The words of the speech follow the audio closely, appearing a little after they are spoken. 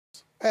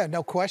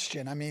No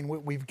question. I mean,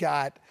 we've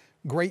got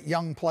great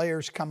young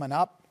players coming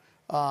up.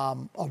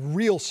 A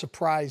real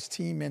surprise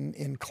team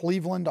in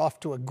Cleveland, off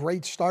to a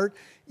great start,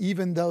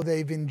 even though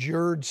they've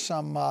endured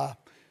some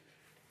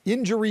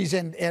injuries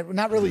and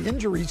not really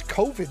injuries,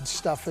 COVID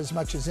stuff as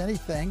much as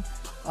anything.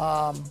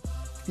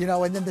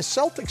 And then the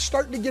Celtics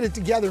starting to get it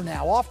together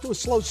now. Off to a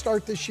slow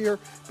start this year,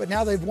 but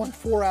now they've won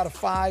 4 out of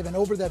 5, and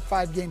over that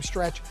 5-game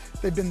stretch,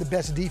 they've been the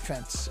best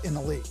defense in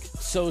the league.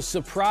 So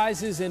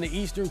surprises in the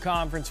Eastern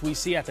Conference we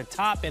see at the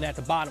top and at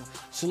the bottom.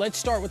 So let's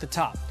start with the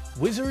top.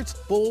 Wizards,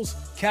 Bulls,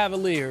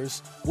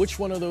 Cavaliers. Which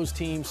one of those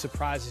teams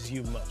surprises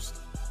you most?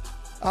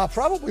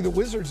 Probably the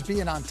Wizards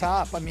being on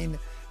top.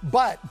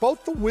 But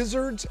both the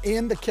Wizards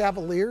and the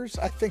Cavaliers,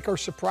 I think, are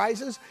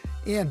surprises,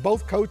 and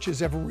both coaches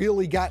have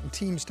really gotten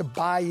teams to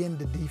buy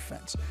into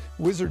defense.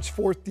 Wizards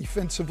 4th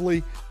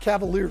defensively,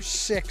 Cavaliers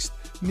 6th.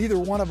 Neither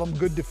one of them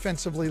good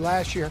defensively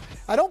last year.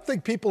 I don't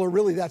think people are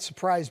really that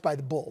surprised by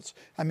the Bulls.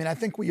 I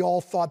think we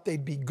all thought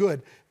they'd be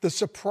good. The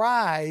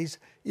surprise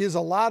is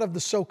a lot of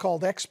the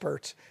so-called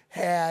experts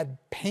had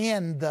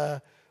panned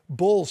the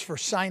Bulls for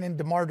signing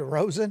DeMar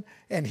DeRozan,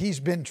 and he's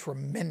been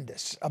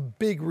tremendous. A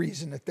big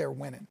reason that they're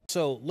winning.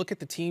 So look at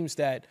the teams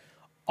that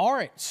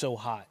aren't so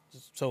hot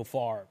so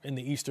far in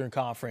the Eastern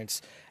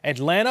Conference.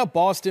 Atlanta,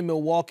 Boston,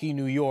 Milwaukee,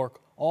 New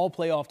York, all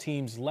playoff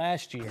teams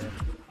last year.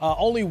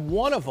 Only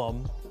one of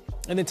them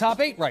in the top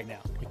 8 right now.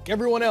 Like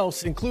everyone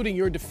else, including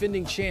your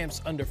defending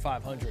champs, under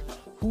 500.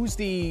 Who's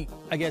the,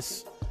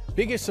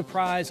 biggest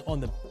surprise on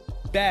the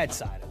bad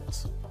side of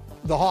this?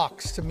 The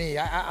Hawks, to me.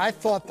 I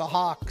thought the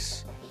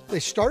Hawks, they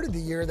started the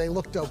year, they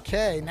looked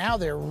okay. Now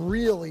they're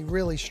really,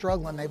 really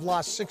struggling. They've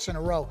lost 6 in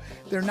a row.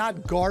 They're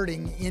not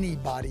guarding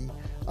anybody.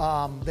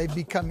 They've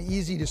become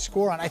easy to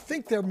score on. I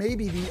think they're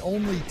maybe the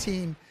only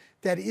team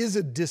that is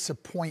a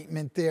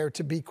disappointment there,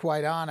 to be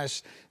quite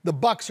honest. The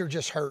Bucks are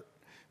just hurt.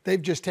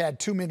 They've just had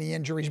too many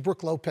injuries.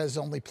 Brook Lopez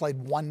only played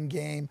 1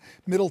 game.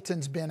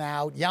 Middleton's been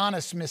out.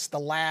 Giannis missed the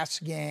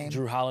last game.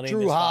 Drew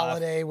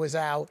Holiday was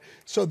out.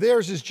 So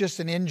theirs is just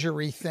an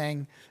injury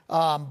thing.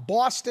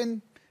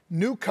 Boston,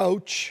 new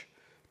coach,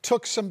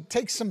 takes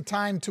some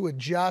time to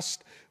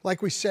adjust.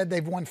 Like we said,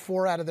 they've won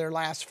 4 out of their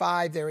last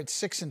 5. They're at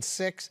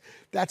 6-6.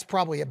 That's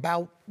probably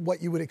about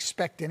what you would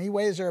expect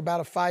anyways. They're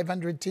about a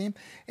 500 team.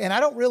 And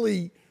I don't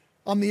really,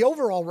 on the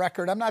overall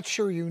record, I'm not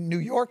sure New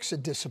York's a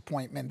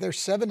disappointment. They're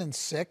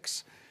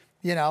 7-6.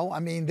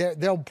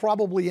 They'll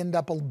probably end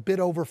up a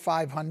bit over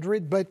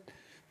 500, but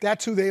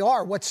that's who they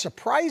are. What's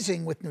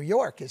surprising with New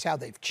York is how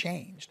they've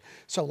changed.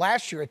 So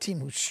last year, a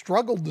team who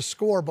struggled to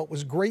score but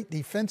was great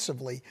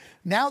defensively.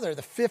 Now they're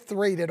the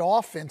 5th-rated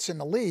offense in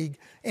the league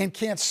and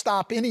can't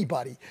stop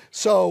anybody.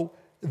 So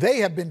they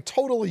have been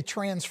totally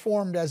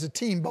transformed as a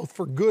team, both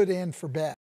for good and for bad.